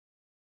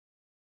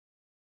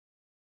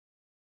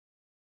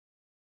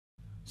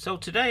So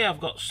today I've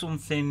got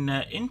something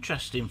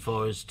interesting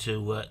for us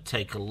to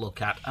take a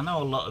look at. I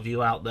know a lot of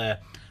you out there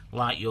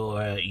like your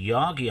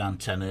Yagi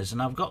antennas,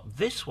 and I've got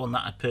this one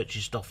that I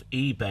purchased off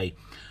eBay.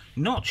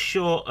 Not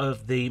sure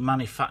of the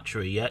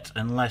manufacturer yet,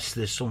 unless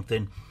there's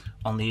something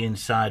on the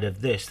inside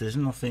of this. There's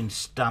nothing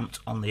stamped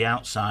on the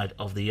outside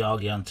of the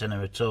Yagi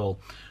antenna at all,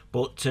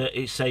 but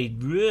it's a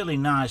really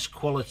nice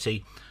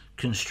quality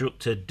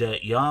constructed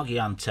Yagi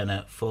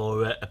antenna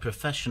for a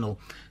professional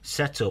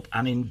setup,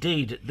 and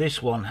indeed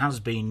this one has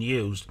been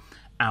used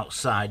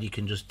outside. You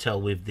can just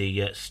tell with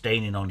the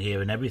staining on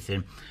here and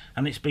everything,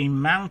 and it's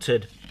been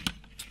mounted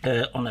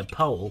on a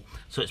pole,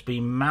 so it's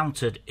been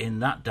mounted in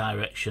that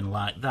direction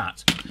like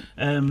that.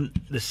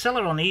 The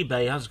seller on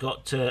eBay has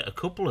got a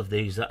couple of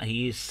these that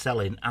he is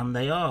selling, and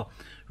they are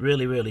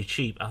really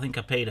cheap. I think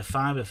I paid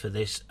 £5 for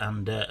this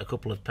and a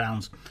couple of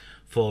pounds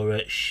for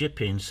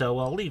shipping, so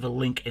I'll leave a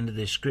link in the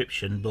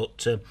description,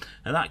 but at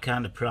that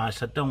kind of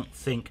price I don't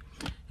think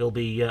he'll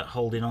be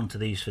holding on to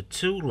these for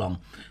too long.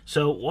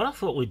 So what I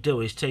thought we'd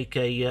do is take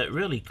a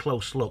really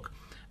close look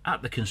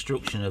at the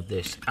construction of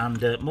this,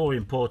 and more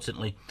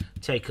importantly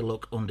take a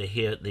look under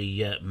here at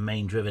the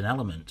main driven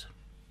element.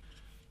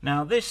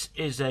 Now this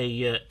is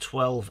a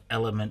 12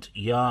 element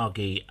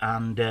Yagi,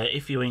 and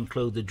if you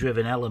include the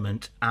driven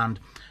element, and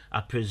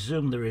I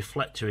presume the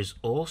reflector is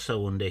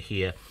also under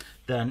here,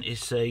 then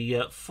it's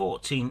a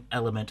 14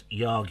 element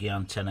Yagi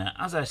antenna.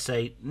 As I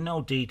say,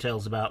 no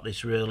details about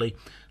this really.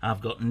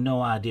 I've got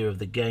no idea of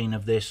the gain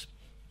of this,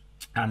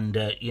 and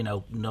you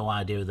know, no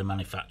idea of the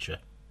manufacturer.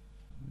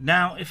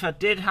 Now if I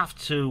did have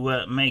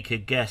to make a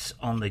guess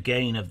on the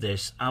gain of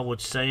this, I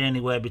would say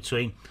anywhere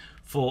between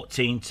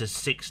 14 to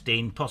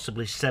 16,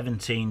 possibly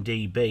 17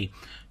 dB,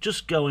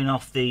 just going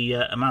off the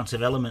amount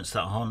of elements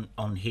that are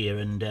on here,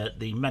 and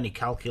the many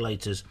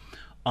calculators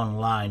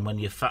online when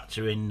you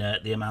factor in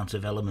the amount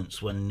of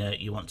elements when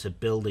you want to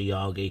build a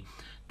Yagi.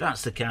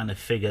 That's the kind of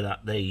figure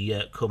that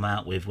they come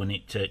out with when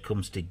it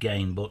comes to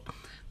gain. But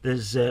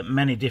there's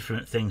many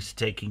different things to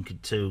take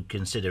into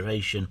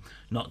consideration,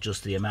 not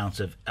just the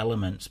amount of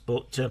elements,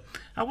 but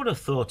I would have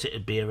thought it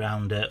would be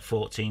around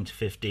 14 to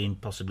 15,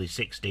 possibly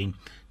 16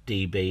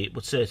 dB. It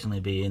would certainly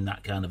be in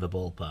that kind of a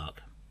ballpark.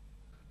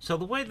 So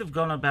the way they've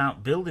gone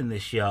about building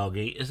this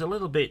Yagi is a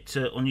little bit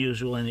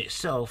unusual in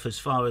itself, as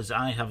far as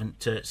I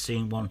haven't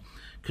seen one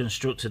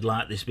constructed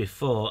like this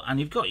before. And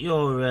you've got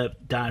your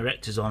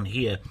directors on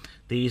here,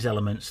 these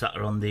elements that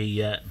are on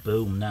the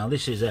boom. Now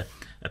this is a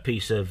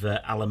piece of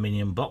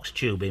aluminium box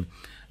tubing,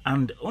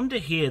 and under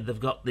here they've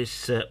got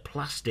this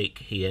plastic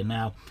here.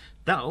 Now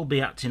that will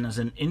be acting as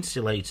an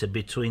insulator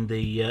between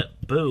the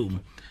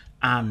boom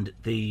and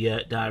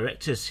the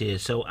directors here.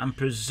 So I'm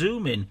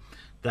presuming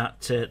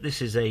that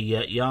this is a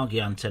Yagi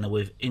antenna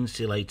with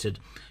insulated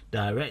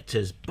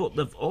directors, but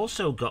they've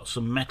also got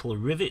some metal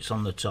rivets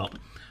on the top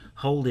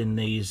holding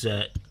these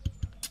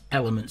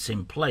elements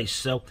in place.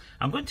 So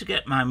I'm going to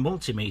get my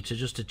multimeter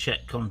just to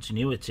check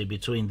continuity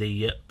between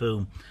the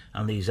boom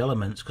and these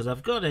elements, because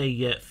I've got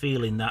a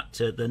feeling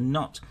that they're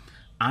not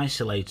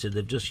isolated.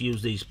 They've just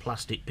used these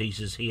plastic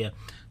pieces here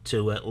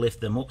to lift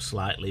them up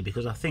slightly,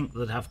 because I think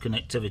they'd have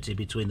connectivity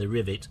between the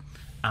rivet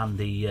and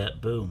the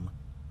boom.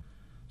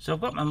 So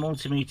I've got my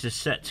multimeter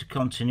set to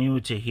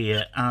continuity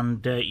here,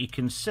 and you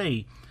can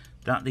see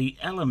that the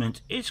element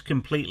is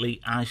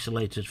completely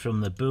isolated from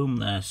the boom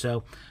there.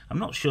 So I'm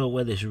not sure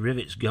where this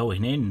rivet's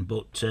going in,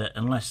 but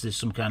unless there's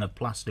some kind of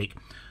plastic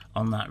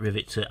on that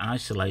rivet to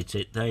isolate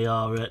it, they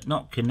are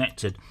not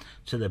connected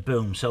to the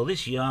boom. So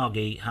this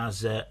Yagi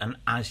has an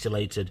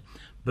isolated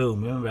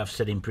boom. Remember, I've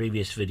said in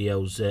previous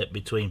videos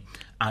between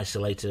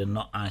isolated and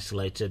not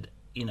isolated,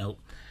 you know,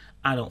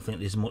 I don't think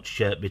there's much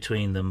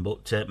between them,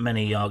 but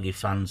many Yagi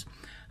fans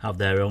have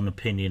their own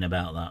opinion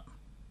about that.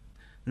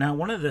 Now,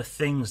 one of the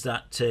things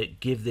that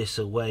give this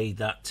away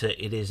that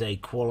it is a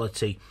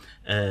quality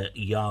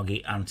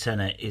Yagi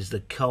antenna is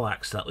the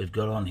coax that we've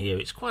got on here.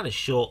 It's quite a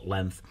short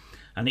length,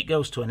 and it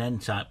goes to an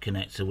N-type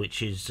connector,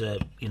 which is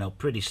you know,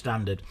 pretty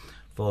standard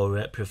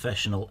for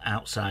professional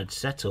outside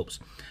setups.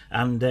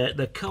 And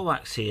the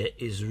coax here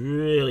is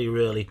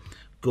really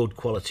good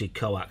quality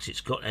coax.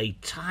 It's got a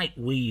tight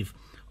weave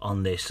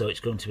on this, so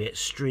it's going to be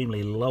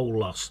extremely low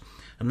loss,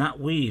 and that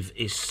weave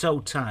is so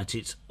tight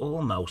it's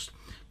almost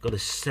got a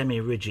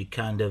semi-rigid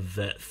kind of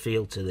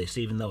feel to this,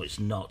 even though it's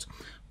not.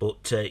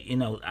 But you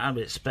know, I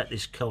would expect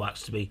this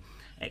coax to be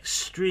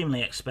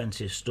extremely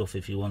expensive stuff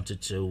if you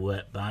wanted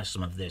to buy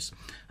some of this,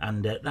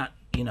 and that,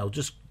 you know,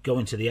 just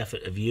going to the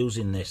effort of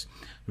using this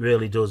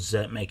really does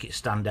make it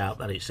stand out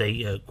that it's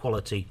a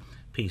quality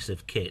piece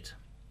of kit.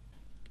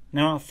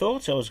 Now I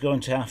thought I was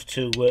going to have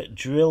to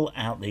drill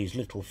out these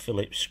little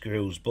Phillips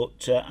screws,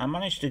 but I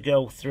managed to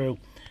go through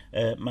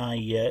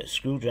my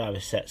screwdriver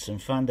sets and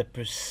find a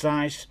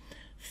precise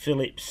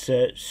Phillips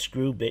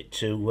screw bit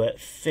to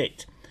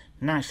fit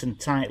nice and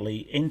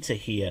tightly into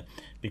here,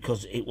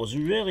 because it was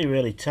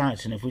really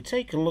tight. And if we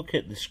take a look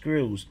at the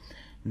screws,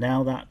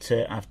 now that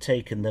I've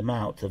taken them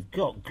out, they've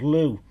got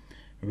glue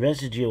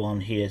residue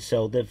on here,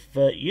 so they've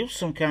used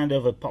some kind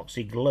of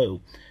epoxy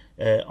glue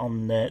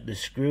on the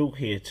screw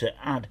here to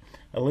add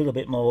a little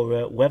bit more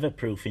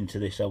weatherproofing to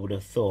this, I would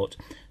have thought.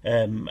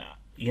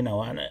 You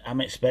know,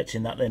 I'm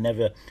expecting that they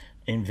never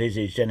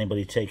envisaged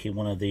anybody taking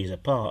one of these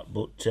apart,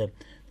 but they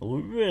were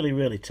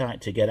really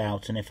tight to get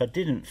out, and if I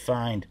didn't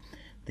find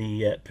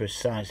the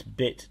precise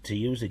bit to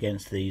use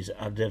against these,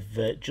 I'd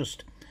have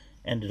just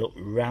ended up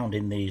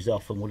rounding these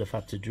off and would have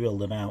had to drill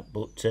them out.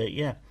 But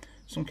yeah,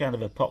 some kind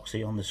of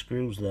epoxy on the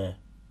screws there,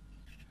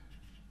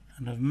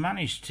 and I've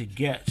managed to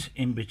get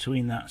in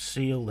between that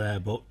seal there,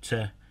 but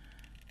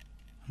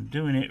I'm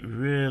doing it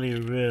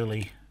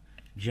really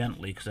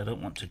gently because I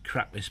don't want to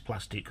crack this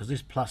plastic, because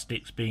this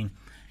plastic's been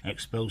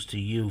exposed to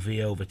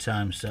UV over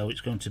time, so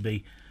it's going to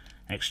be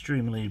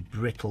extremely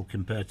brittle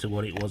compared to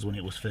what it was when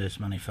it was first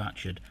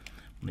manufactured.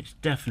 But it's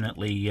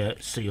definitely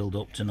sealed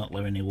up to not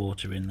let any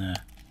water in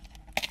there.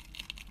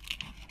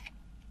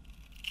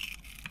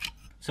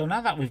 So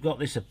now that we've got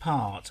this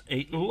apart,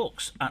 it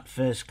looks at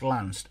first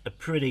glance a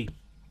pretty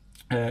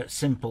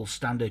simple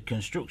standard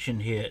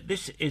construction here.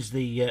 This is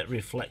the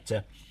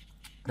reflector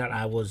that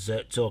I was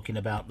talking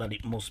about, that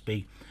it must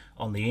be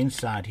on the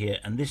inside here,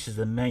 and this is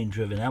the main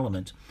driven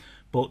element.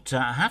 But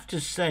I have to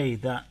say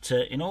that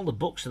in all the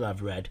books that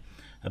I've read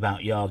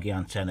about Yagi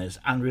antennas,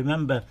 and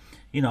remember,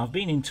 you know, I've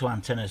been into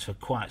antennas for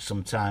quite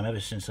some time, ever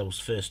since I was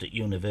first at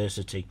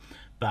university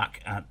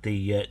back at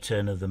the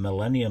turn of the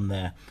millennium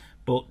there,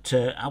 but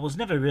I was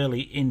never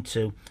really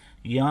into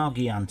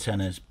Yagi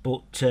antennas.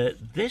 But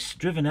this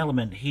driven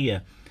element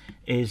here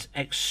is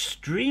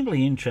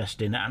extremely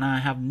interesting, and I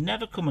have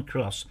never come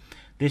across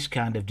this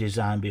kind of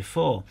design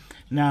before.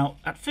 Now,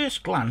 at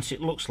first glance,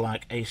 it looks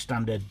like a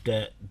standard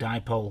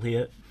dipole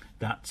here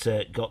that's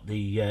got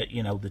the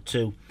you know, the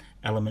two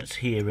elements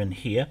here and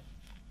here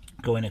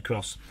going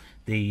across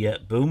the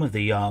boom of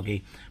the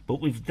Yagi, but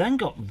we've then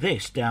got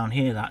this down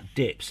here that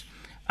dips,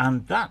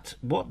 and that,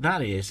 what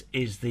that is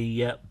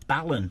the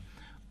balun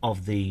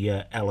of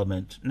the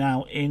element.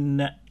 Now,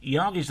 in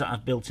Yagis that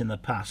I've built in the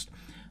past,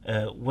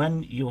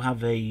 when you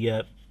have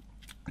a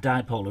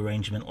dipole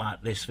arrangement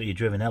like this for your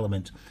driven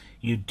element,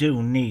 you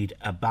do need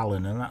a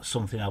balun, and that's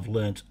something I've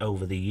learnt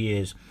over the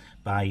years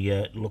by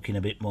looking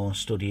a bit more and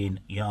studying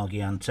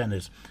Yagi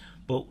antennas.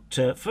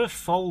 But for a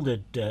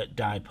folded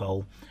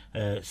dipole,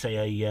 say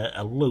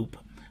a loop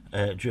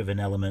driven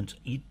element,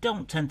 you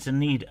don't tend to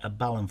need a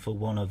balun for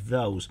one of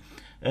those.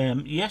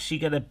 Yes, you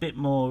get a bit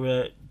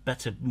more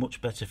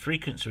much better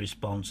frequency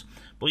response,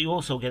 but you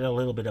also get a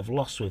little bit of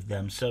loss with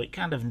them, so it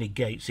kind of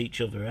negates each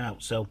other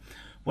out. So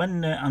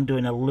when I'm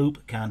doing a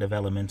loop kind of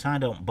element, I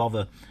don't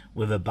bother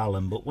with a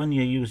balun, but when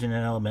you're using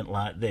an element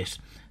like this,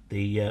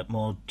 the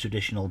more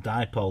traditional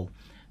dipole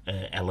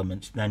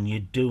elements, then you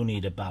do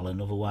need a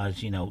balun,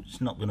 otherwise, you know,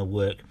 it's not going to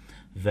work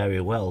very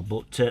well.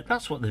 But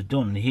that's what they've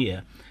done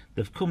here.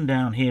 They've come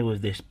down here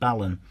with this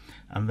balun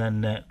and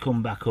then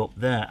come back up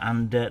there,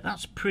 and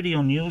that's pretty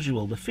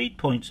unusual. The feed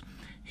points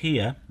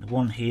here,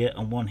 one here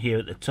and one here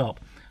at the top,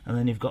 and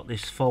then you've got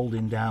this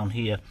folding down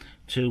here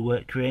to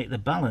create the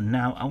balun.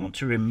 Now I want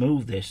to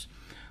remove this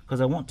because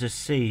I want to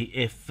see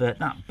if that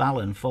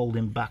balun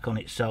folding back on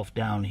itself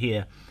down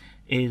here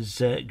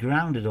is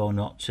grounded or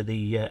not to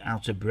the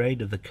outer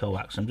braid of the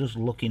coax. I'm just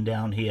looking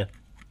down here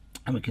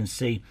and we can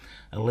see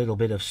a little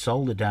bit of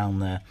solder down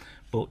there,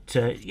 but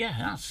yeah,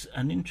 that's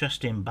an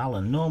interesting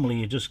balun. Normally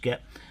you just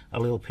get a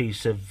little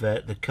piece of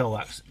the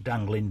coax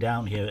dangling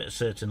down here at a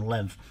certain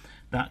length.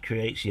 That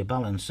creates your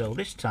balun. So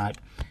this type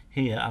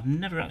here, I've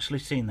never actually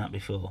seen that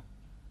before.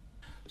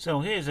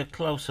 So here's a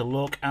closer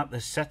look at the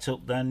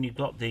setup then. You've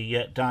got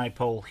the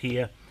dipole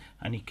here,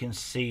 and you can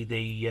see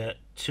the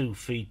two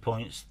feed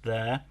points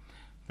there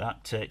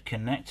that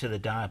connect to the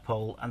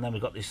dipole, and then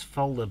we've got this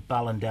folded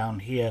balun down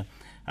here,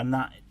 and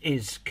that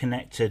is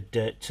connected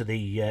to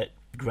the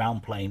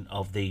ground plane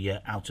of the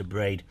outer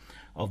braid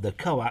of the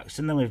coax.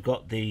 And then we've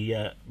got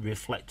the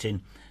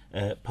reflecting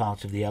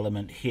part of the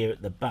element here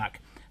at the back,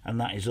 and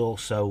that is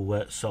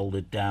also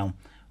soldered down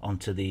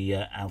onto the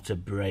outer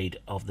braid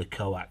of the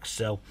coax.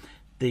 So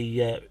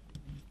the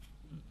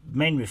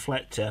main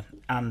reflector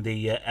and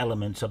the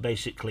elements are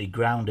basically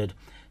grounded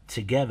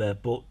together,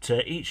 but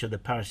each of the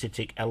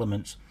parasitic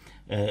elements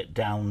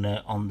down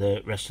on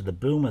the rest of the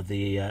boom of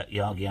the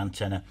Yagi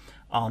antenna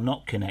are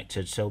not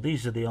connected. So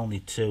these are the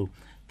only two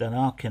that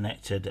are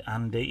connected,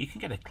 and you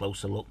can get a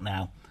closer look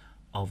now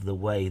of the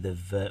way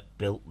they've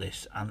built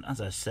this. And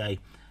as I say,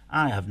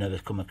 I have never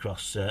come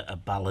across a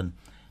balun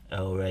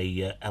or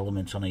a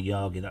element on a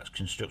Yagi that's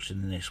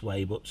constructed in this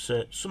way, but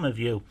some of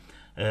you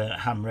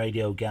ham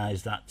radio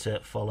guys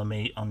that follow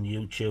me on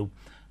YouTube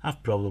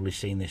have probably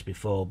seen this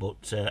before,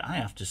 but I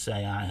have to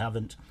say I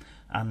haven't,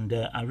 and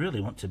I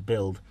really want to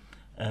build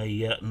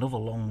another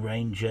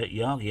long-range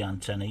Yagi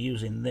antenna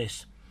using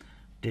this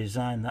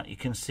design that you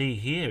can see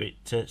here.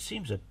 It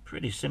seems a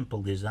pretty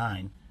simple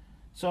design.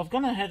 So I've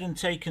gone ahead and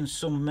taken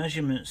some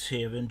measurements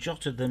here and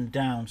jotted them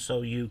down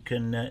so you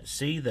can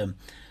see them.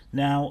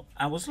 Now,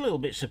 I was a little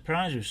bit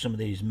surprised with some of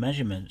these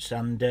measurements,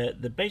 and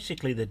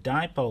basically the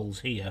dipoles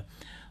here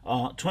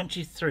are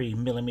 23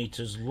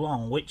 millimeters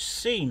long, which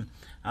seem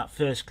at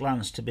first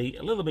glance to be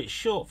a little bit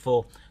short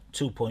for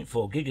 2.4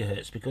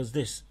 gigahertz, because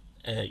this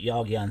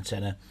Yagi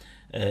antenna,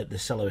 the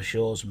seller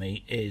assures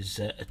me, is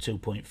a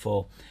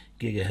 2.4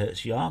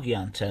 gigahertz Yagi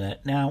antenna.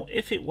 Now,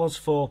 if it was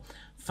for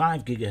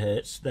 5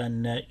 gigahertz,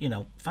 then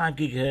 5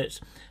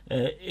 gigahertz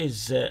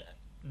is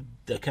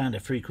the kind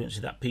of frequency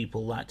that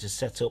people like to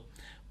set up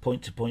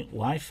point-to-point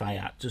Wi-Fi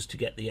at, just to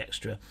get the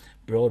extra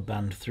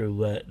broadband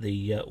through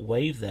the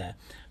wave there.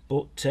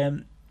 But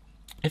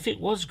if it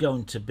was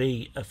going to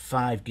be a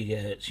 5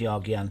 gigahertz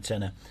Yagi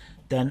antenna,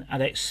 then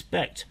I'd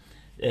expect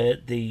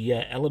the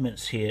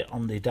elements here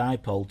on the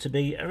dipole to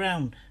be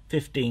around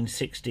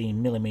 15-16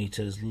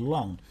 millimeters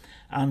long,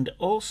 and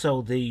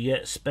also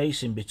the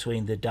spacing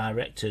between the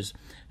directors,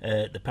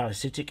 the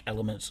parasitic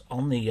elements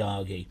on the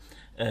Yagi,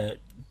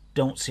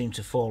 don't seem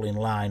to fall in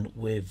line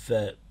with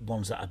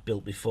ones that I've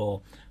built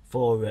before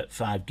for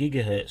 5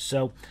 gigahertz.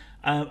 So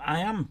I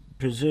am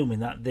presuming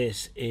that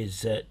this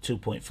is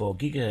 2.4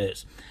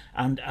 gigahertz,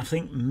 and I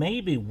think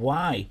maybe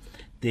why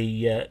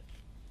the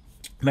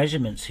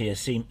measurements here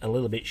seem a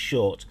little bit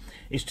short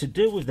is to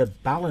do with the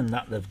balun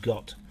that they've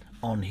got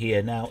on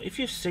here. Now, if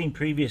you've seen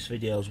previous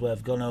videos where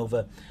I've gone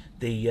over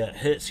the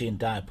Hertzian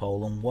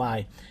dipole and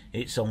why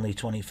it's only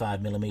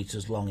 25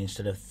 millimeters long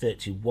instead of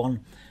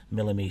 31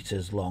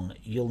 millimeters long,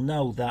 you'll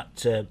know that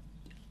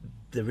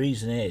the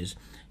reason is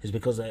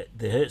because the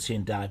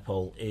Hertzian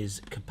dipole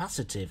is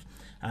capacitive,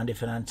 and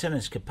if an antenna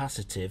is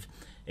capacitive,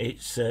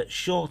 it's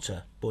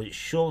shorter, but it's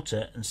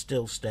shorter and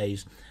still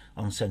stays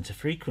on center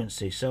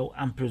frequency. So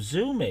I'm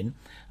presuming,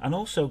 and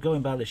also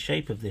going by the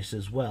shape of this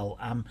as well,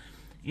 I'm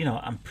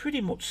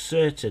pretty much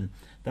certain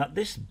that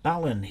this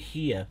balun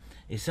here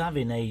is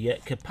having a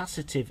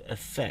capacitive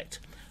effect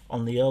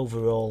on the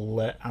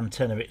overall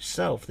antenna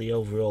itself, the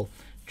overall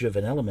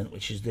driven element,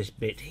 which is this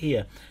bit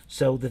here.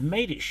 So they've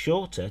made it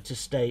shorter to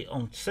stay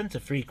on center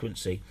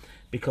frequency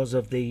because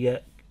of the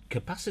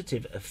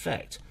capacitive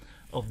effect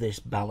of this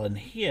balun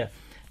here.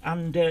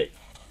 And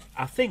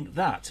I think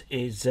that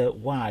is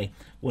why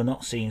we're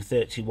not seeing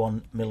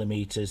 31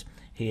 millimeters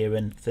here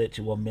and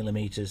 31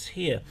 millimeters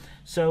here.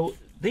 So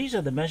these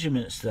are the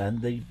measurements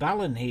then. The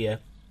balun here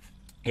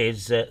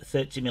is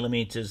 30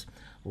 millimeters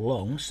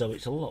long, so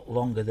it's a lot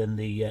longer than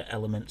the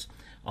elements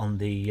on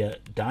the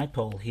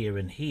dipole here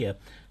and here.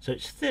 So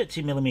it's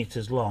 30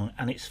 millimeters long,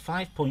 and it's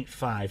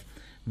 5.5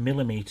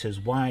 millimeters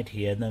wide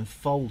here, and then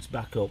folds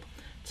back up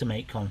to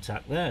make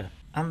contact there.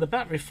 And the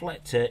back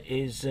reflector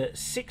is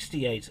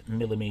 68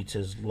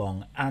 millimeters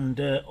long, and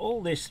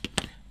all this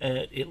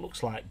it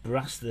looks like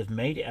brass they've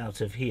made it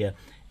out of here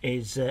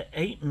is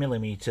 8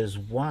 millimeters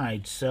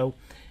wide. So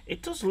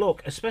it does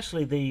look,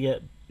 especially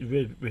the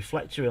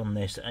reflector on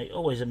this, it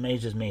always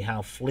amazes me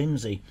how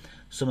flimsy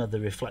some of the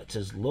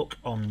reflectors look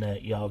on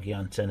Yagi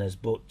antennas,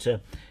 but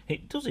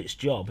it does its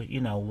job.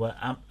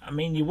 I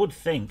mean, you would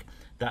think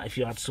that if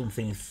you had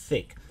something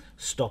thick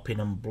stopping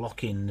and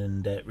blocking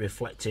and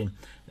reflecting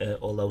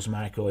all those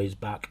microwaves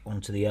back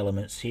onto the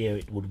elements here,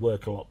 it would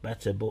work a lot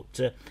better.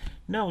 But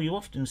no, you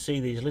often see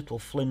these little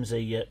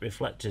flimsy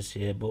reflectors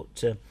here,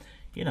 but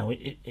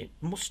it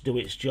must do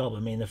its job. I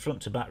mean, the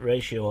front to back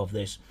ratio of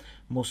this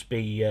must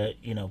be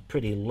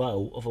pretty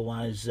low,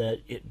 otherwise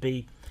it'd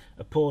be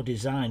a poor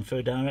design for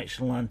a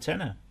directional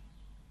antenna.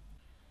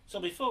 So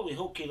before we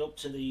hook it up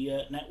to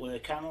the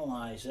network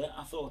analyzer,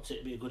 I thought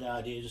it'd be a good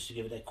idea just to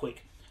give it a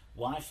quick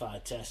Wi-Fi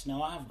test.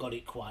 Now, I have got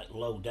it quite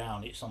low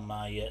down. It's on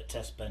my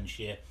test bench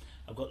here.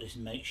 I've got this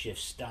makeshift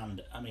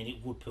stand. I mean,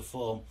 it would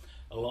perform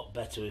a lot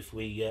better if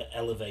we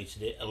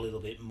elevated it a little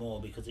bit more,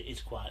 because it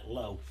is quite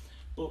low.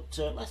 But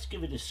let's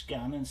give it a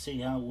scan and see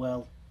how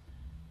well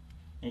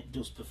it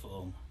does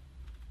perform.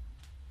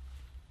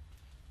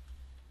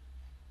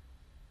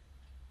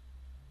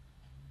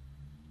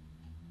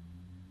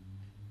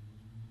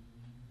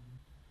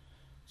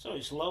 So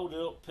it's loaded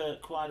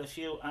up quite a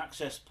few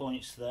access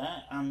points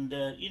there, and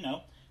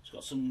it's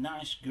got some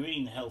nice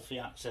green healthy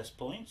access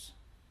points.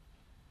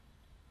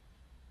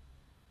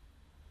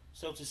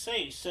 So to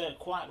say it's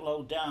quite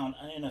low down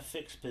and in a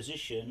fixed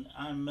position,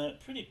 I'm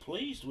pretty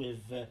pleased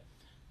with the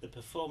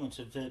performance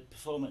of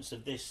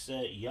this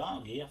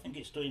Yagi. I think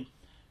it's doing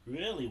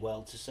really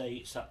well to say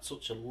it's at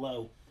such a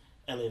low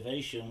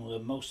elevation, where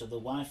most of the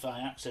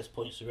Wi-Fi access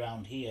points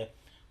around here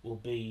will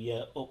be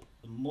up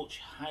much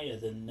higher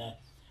than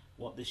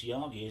what this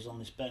Yagi is on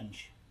this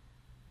bench.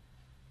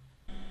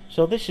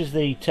 So this is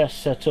the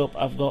test setup.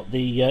 I've got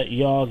the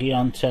Yagi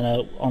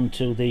antenna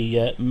onto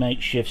the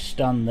makeshift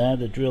stand there,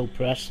 the drill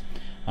press,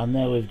 and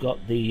there we've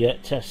got the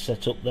test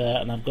setup there,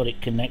 and I've got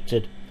it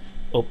connected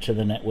up to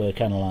the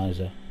network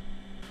analyzer.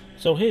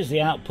 So here's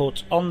the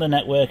output on the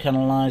network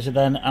analyzer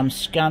then. I'm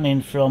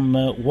scanning from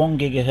 1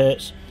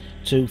 gigahertz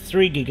to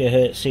 3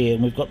 gigahertz here,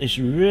 and we've got this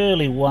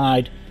really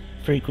wide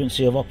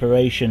frequency of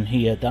operation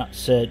here.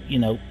 That's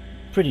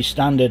pretty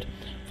standard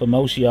for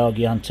most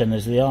Yagi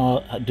antennas. They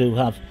do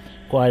have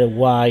quite a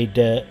wide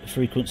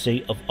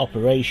frequency of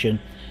operation.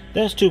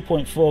 There's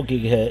 2.4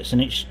 gigahertz,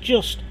 and it's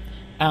just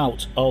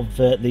out of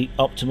the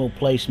optimal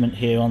placement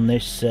here on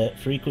this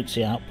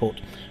frequency output,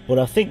 but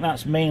I think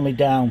that's mainly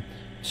down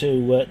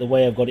to the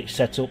way I've got it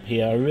set up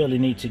here. I really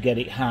need to get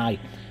it high,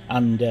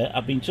 and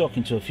I've been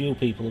talking to a few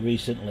people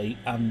recently,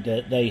 and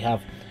they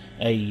have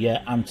a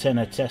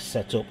antenna test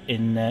set up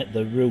in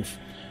the roof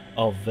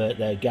of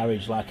their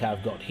garage like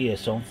I've got here.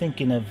 So I'm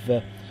thinking of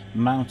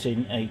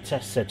mounting a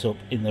test setup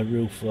in the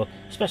roof,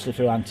 especially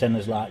for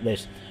antennas like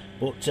this.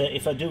 But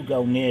if I do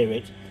go near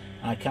it,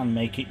 I can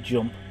make it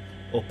jump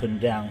up and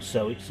down,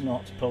 so it's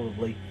not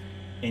probably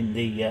in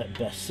the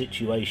best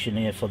situation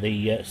here for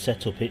the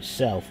setup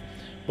itself.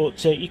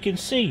 But you can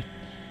see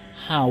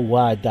how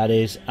wide that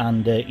is,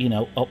 and you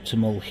know,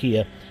 optimal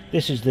here.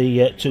 This is the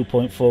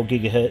 2.4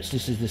 gigahertz.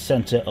 This is the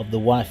center of the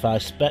Wi-Fi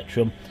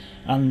spectrum,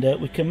 and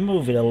we can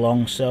move it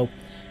along so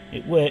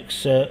it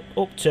works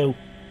up to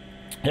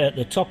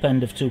the top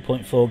end of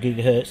 2.4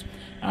 gigahertz,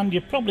 and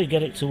you probably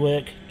get it to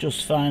work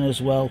just fine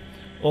as well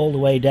all the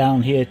way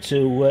down here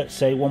to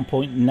say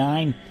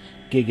 1.9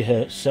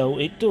 gigahertz. So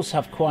it does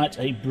have quite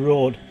a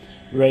broad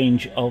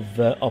range of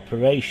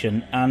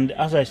operation, and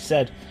as I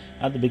said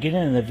at the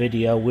beginning of the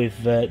video,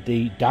 with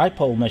the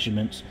dipole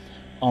measurements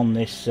on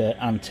this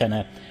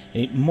antenna,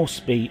 it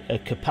must be a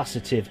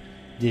capacitive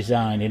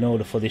design in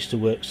order for this to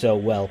work so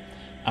well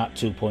at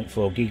 2.4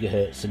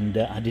 gigahertz, and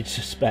I did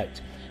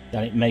suspect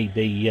that it may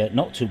be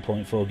not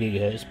 2.4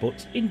 gigahertz,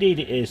 but indeed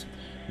it is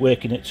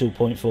working at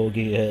 2.4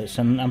 gigahertz.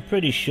 And I'm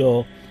pretty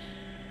sure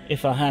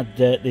if I had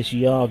this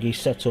Yagi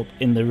set up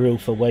in the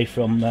roof away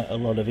from a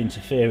lot of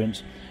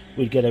interference,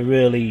 we'd get a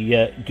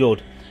really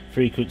good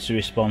frequency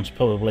response,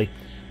 probably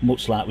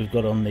much like we've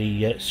got on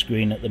the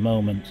screen at the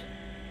moment.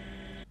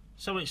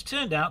 So it's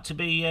turned out to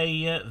be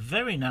a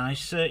very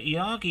nice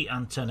Yagi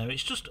antenna.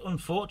 It's just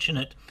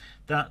unfortunate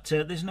that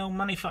there's no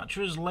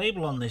manufacturer's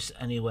label on this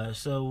anywhere,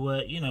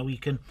 so you know, you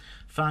can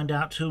find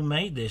out who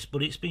made this,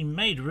 but it's been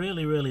made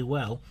really, really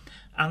well.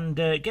 And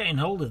getting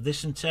hold of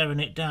this and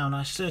tearing it down,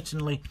 I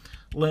certainly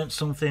learnt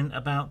something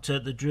about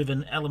the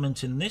driven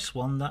element in this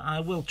one that I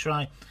will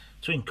try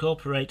to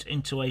incorporate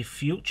into a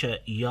future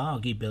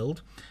Yagi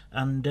build.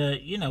 And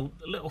you know,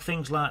 little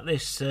things like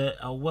this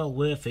are well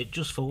worth it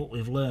just for what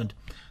we've learned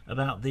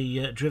about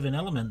the driven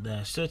element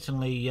there.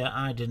 Certainly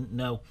I didn't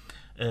know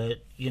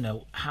you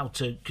know, how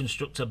to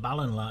construct a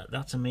balun like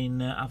that. I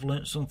mean, I've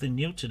learnt something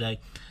new today,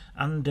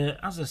 and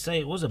as I say,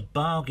 it was a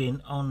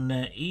bargain on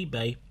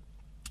eBay.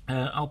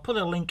 I'll put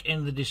a link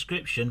in the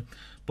description,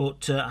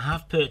 but I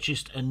have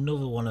purchased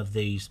another one of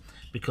these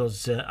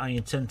because I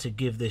intend to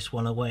give this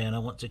one away, and I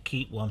want to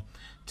keep one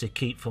to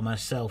keep for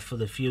myself for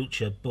the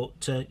future.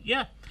 But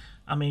yeah,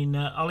 I mean,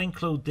 I'll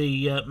include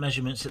the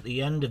measurements at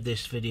the end of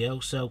this video,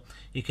 so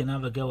you can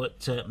have a go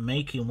at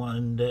making one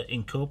and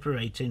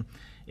incorporating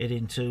it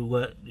into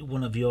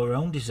one of your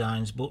own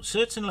designs. But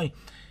certainly,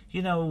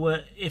 you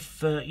know,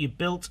 if you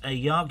built a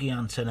Yagi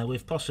antenna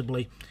with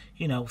possibly,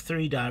 you know,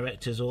 3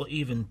 directors or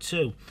even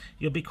 2,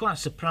 you'll be quite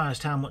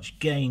surprised how much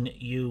gain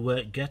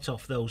you get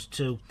off those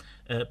 2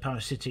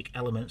 parasitic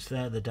elements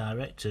there, the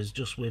directors,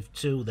 just with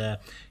 2 there.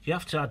 You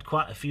have to add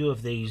quite a few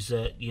of these,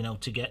 you know,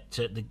 to get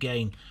the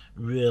gain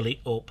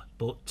really up.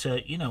 But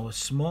you know, a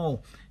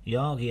small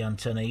Yagi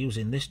antenna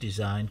using this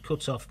design,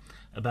 cut off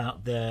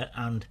about there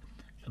and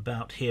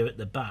about here at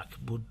the back,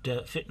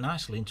 would fit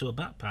nicely into a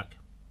backpack.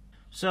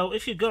 So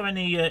if you've got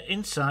any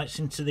insights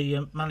into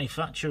the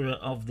manufacturer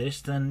of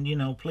this, then, you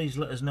know, please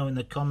let us know in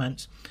the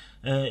comments.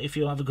 If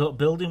you ever got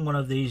building one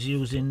of these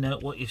using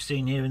what you've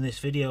seen here in this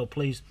video,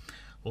 please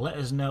let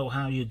us know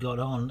how you got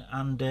on,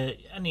 and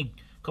any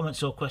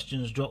comments or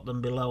questions, drop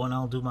them below and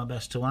I'll do my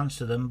best to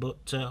answer them.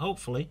 But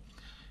hopefully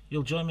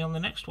you'll join me on the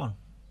next one.